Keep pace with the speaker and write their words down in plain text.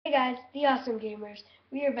Hey guys, the Awesome Gamers.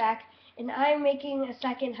 We are back, and I'm making a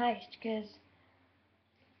second heist because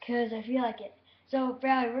I feel like it. So,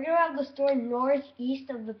 Bradley, we're gonna have the store northeast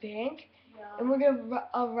of the bank, and we're gonna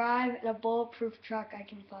arrive in a bulletproof truck I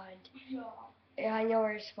can find. Yeah, I know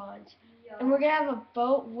where it spawns. And we're gonna have a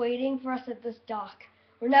boat waiting for us at this dock.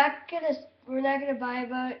 We're not gonna buy a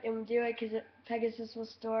boat and do it because Pegasus will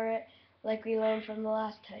store it, like we learned from the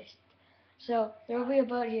last heist. So there will be a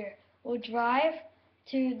boat here. We'll drive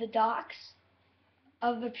to the docks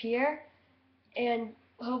of the pier, and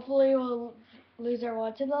hopefully we'll lose our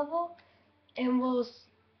wanted level, and we'll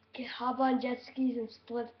hop on jet skis and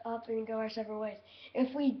split up and go our separate ways.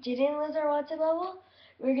 If we didn't lose our wanted level,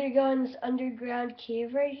 we're gonna go in this underground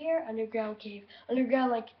cave right here, underground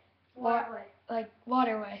like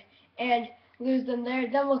waterway, and lose them there.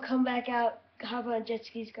 Then we'll come back out, hop on jet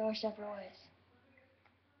skis, go our separate ways.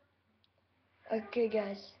 Okay,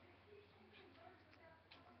 guys.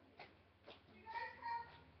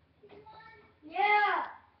 Yeah.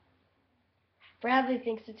 Bradley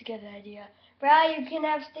thinks it's a good idea. Bradley, you can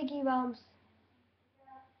have sticky bombs.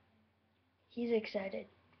 He's excited.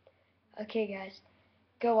 Okay, guys,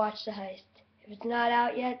 go watch the heist. If it's not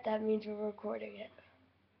out yet, that means we're recording it.